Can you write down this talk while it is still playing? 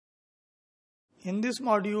In this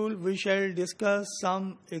module, we shall discuss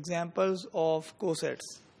some examples of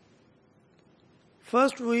cosets.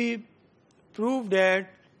 First, we prove that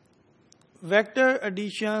vector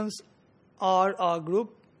additions are a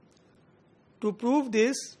group. To prove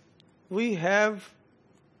this, we have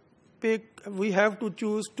to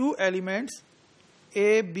choose two elements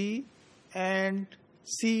A, B and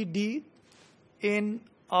C, D in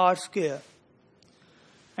R square.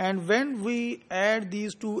 And when we add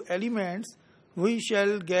these two elements, we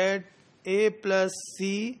shall get A plus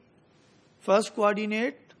C first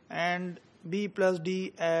coordinate and B plus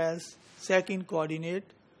D as second coordinate.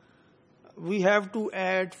 We have to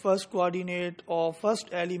add first coordinate of first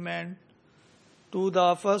element to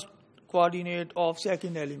the first coordinate of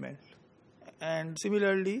second element. And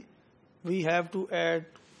similarly, we have to add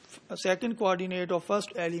a second coordinate of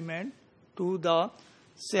first element to the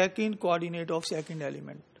second coordinate of second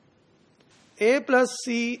element. A plus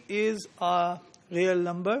C is a real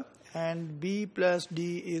number and B plus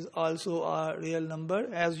D is also a real number.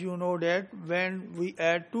 As you know that when we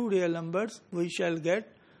add two real numbers, we shall get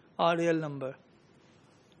a real number.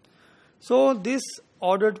 So this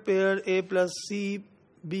ordered pair A plus C,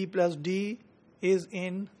 B plus D is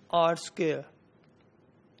in R square.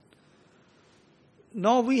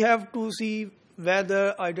 Now we have to see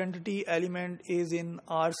whether identity element is in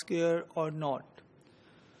R square or not.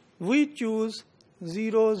 We choose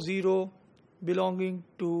 0, 0 belonging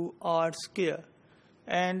to R square,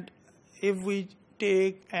 and if we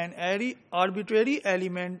take an arbitrary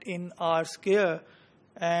element in R square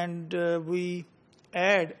and we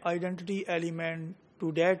add identity element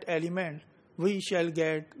to that element, we shall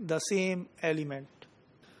get the same element.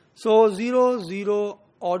 So 0, 0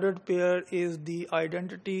 ordered pair is the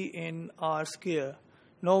identity in R square.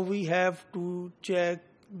 Now we have to check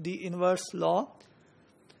the inverse law.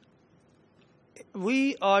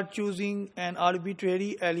 We are choosing an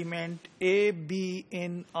arbitrary element A, B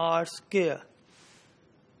in R square,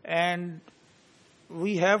 and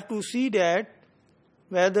we have to see that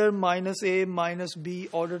whether minus A minus B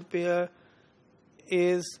ordered pair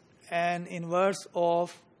is an inverse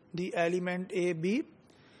of the element A, B.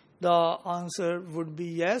 The answer would be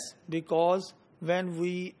yes, because when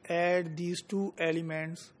we add these two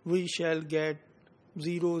elements, we shall get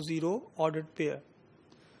 0, 0 ordered pair.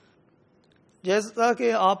 जैसा कि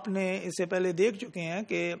आपने इससे पहले देख चुके हैं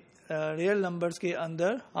कि real numbers के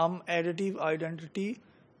अंदर हम एडिटिव आइडेंटिटी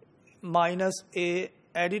माइनस ए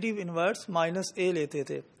एडिटिव इन्वर्स माइनस ए लेते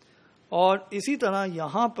थे, और इसी तरह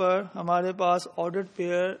यहाँ पर हमारे पास ऑर्डर्ड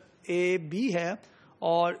पेयर ए बी है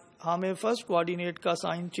और हमें फर्स्ट कोऑर्डिनेट का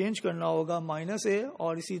साइन चेंज करना होगा माइनस ए,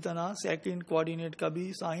 और इसी तरह सेकंड कोऑर्डिनेट का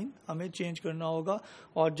भी साइन हमें चेंज करना होगा,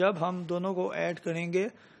 और जब हम दोनों को ऐड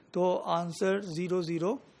करेंगे तो आंसर 0,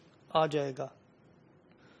 0 आ जाएगा.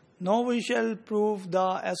 Now we shall prove the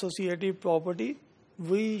associative property.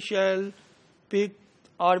 We shall pick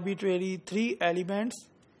arbitrary three elements: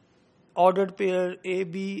 ordered pair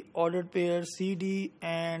AB, ordered pair CD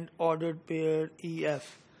and ordered pair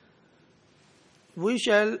EF. We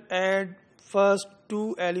shall add first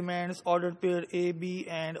two elements, ordered pair AB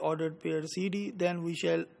and ordered pair CD, then we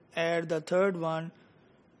shall add the third one,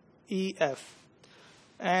 EF.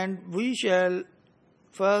 And we shall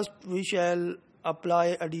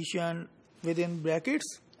apply addition within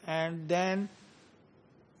brackets, and then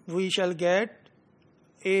we shall get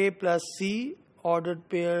A plus C, ordered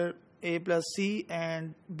pair A plus C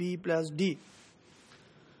and B plus D,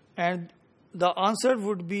 and the answer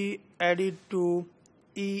would be added to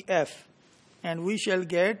EF, and we shall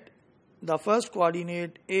get the first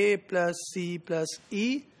coordinate A plus C plus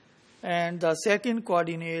E and the second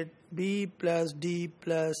coordinate B plus D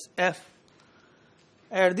plus F.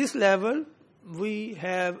 At this level, we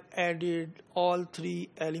have added all three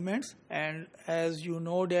elements, and as you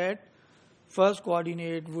know that first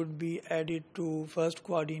coordinate would be added to first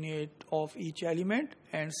coordinate of each element,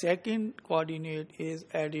 and second coordinate is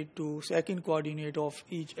added to second coordinate of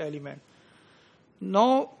each element.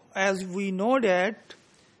 Now, as we know that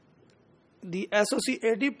the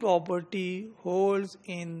associative property holds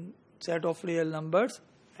in set of real numbers,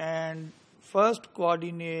 and first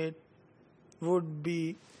coordinate would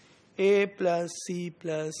be A plus C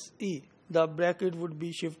plus E. The bracket would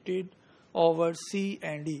be shifted over C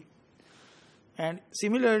and E. And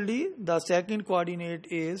similarly, the second coordinate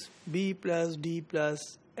is B plus D plus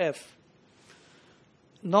F.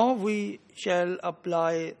 Now we shall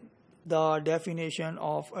apply the definition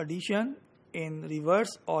of addition in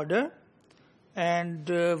reverse order, and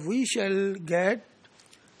we shall get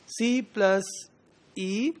C plus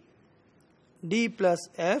E, D plus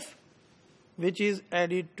F, which is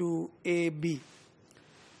added to AB.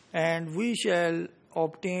 and we shall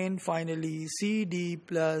obtain finally CD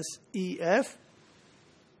plus EF,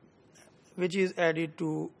 which is added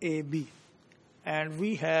to AB. And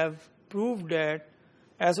we have proved that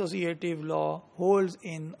associative law holds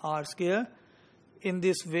in R square. In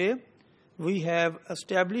this way, we have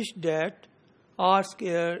established that R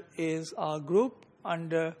square is a group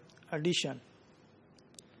under addition.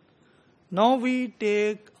 Now we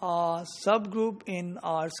take a subgroup in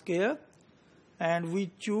R square and we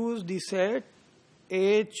choose the set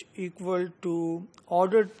H equal to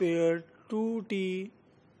ordered pair 2T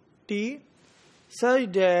T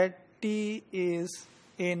such that T is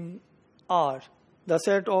in R, the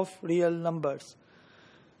set of real numbers.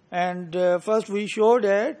 And first we show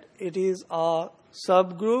that it is a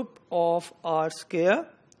subgroup of R square,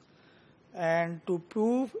 and to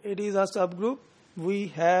prove it is a subgroup we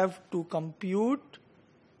have to compute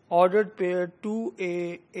ordered pair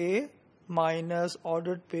 2AA minus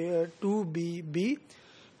ordered pair 2BB.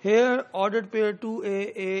 Here ordered pair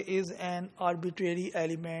 2AA is an arbitrary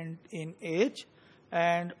element in H,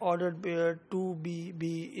 and ordered pair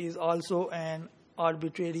 2BB is also an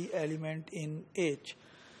arbitrary element in H.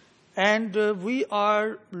 And we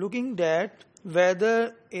are looking at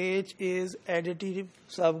whether H is additive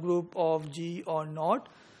subgroup of G or not.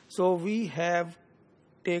 So we have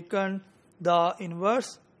taken the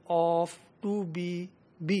inverse of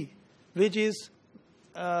 2BB, which is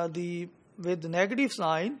with negative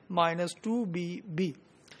sign minus 2BB.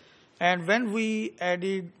 And when we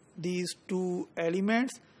added these two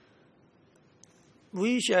elements,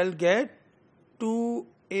 we shall get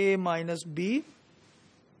 2A minus B,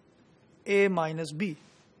 A minus B,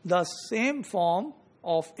 the same form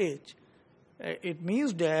of H. It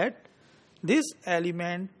means that this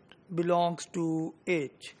element belongs to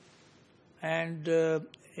H, and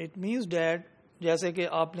it means that जैसे कि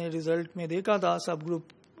आपने result में देखा था सब group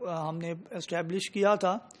हमने establish किया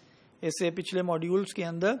था इससे पिछले मॉड्यूल्स के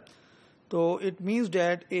अंदर, तो it means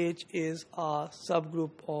that H is a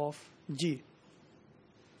subgroup of G.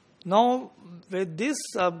 Now with this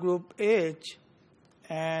subgroup H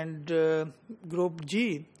and group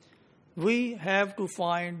G, we have to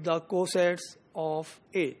find the cosets of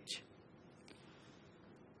H.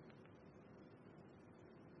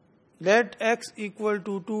 Let x equal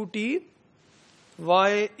to 2t,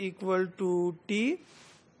 y equal to t,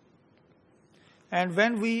 and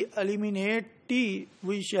when we eliminate t,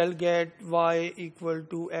 we shall get y equal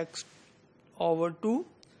to x over 2.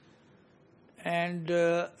 And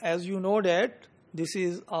as you know that this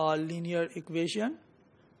is a linear equation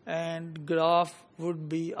and graph would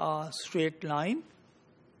be a straight line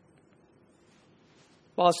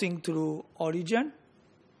passing through origin,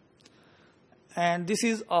 and this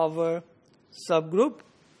is our subgroup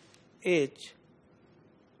H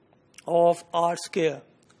of R square.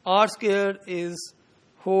 R square is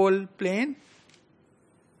whole plane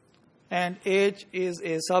and H is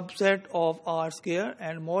a subset of R square,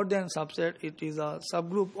 and more than subset, it is a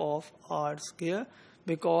subgroup of R square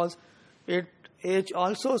because H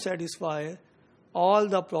also satisfies all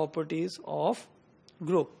the properties of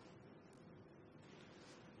group.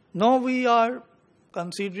 Now we are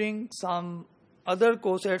considering some other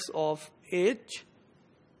cosets of H.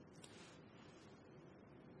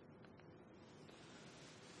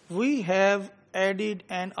 We have added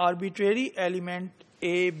an arbitrary element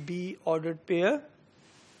A-B ordered pair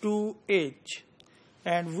to H,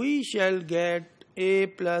 and we shall get A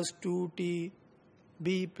plus 2T,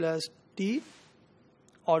 B plus T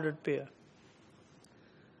ordered pair.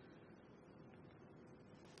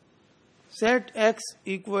 Set x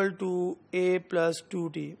equal to A plus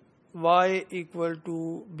 2T, y equal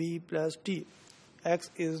to B plus T. X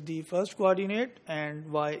is the first coordinate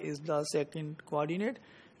and y is the second coordinate.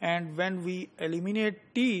 And when we eliminate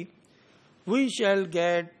t, we shall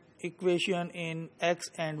get equation in x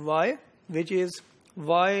and y, which is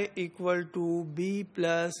y equal to b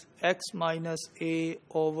plus x minus a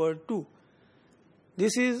over 2.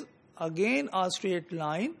 This is again a straight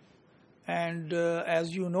line, and as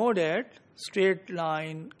you know that straight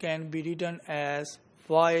line can be written as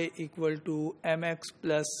y equal to mx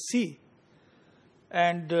plus c,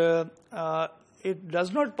 and it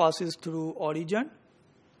does not passes through origin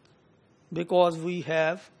because we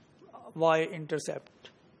have y-intercept.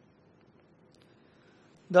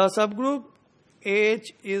 The subgroup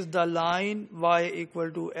H is the line y equal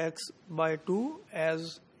to x by 2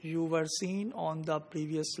 as you were seen on the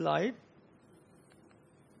previous slide.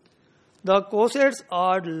 The cosets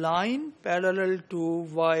are line parallel to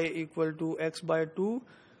y equal to x by 2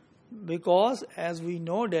 because as we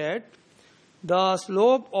know that the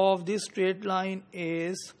slope of this straight line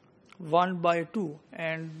is 1 by 2,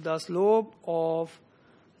 and the slope of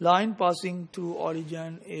line passing through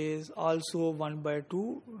origin is also 1 by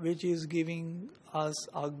 2, which is giving us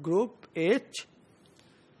a group H.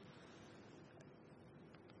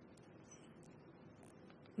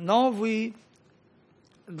 Now we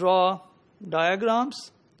draw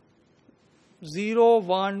diagrams. 0,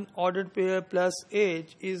 1 ordered pair plus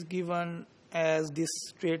H is given as this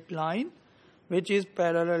straight line, which is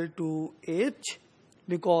parallel to H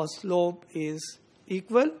because slope is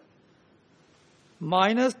equal.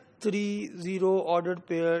 -3, 0 ordered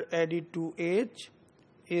pair added to H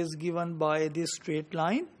is given by this straight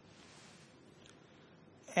line,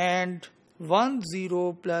 and 1,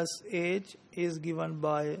 0 plus H is given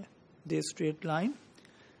by this straight line,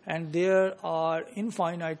 and there are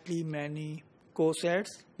infinitely many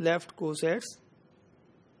cosets, left cosets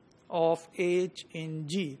of H in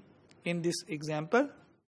G in this example.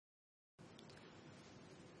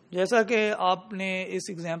 जैसा कि आपने इस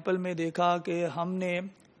example में देखा कि हमने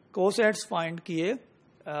cosets find किए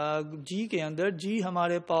जी के अंदर. जी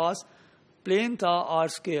हमारे पास प्लेन था आर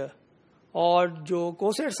स्क्वायर, और जो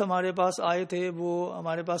कोसेट्स हमारे पास आए थे वो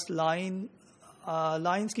हमारे पास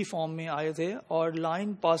लाइंस की फॉर्म में आए थे, और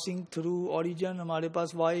लाइन पासिंग थ्रू ओरिजिन हमारे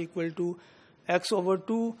पास y इक्वल टू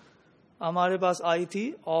x/2 हमारे पास आई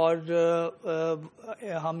थी, और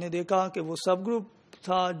हमने देखा कि वो सब ग्रुप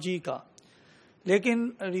था जी का.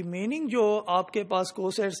 लेकिन रिमेनिंग जो आपके पास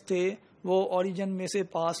कोसेट्स थे वो ओरिजिन में से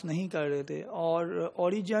पास नहीं कर रहे थे, और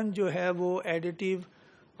ओरिजिन जो है वो एडिटिव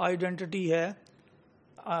आइडेंटिटी है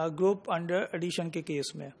ग्रुप अंडर एडिशन के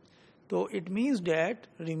केस में. तो it means that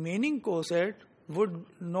remaining coset would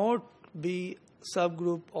not be सब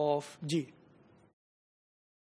ग्रुप ऑफ जी.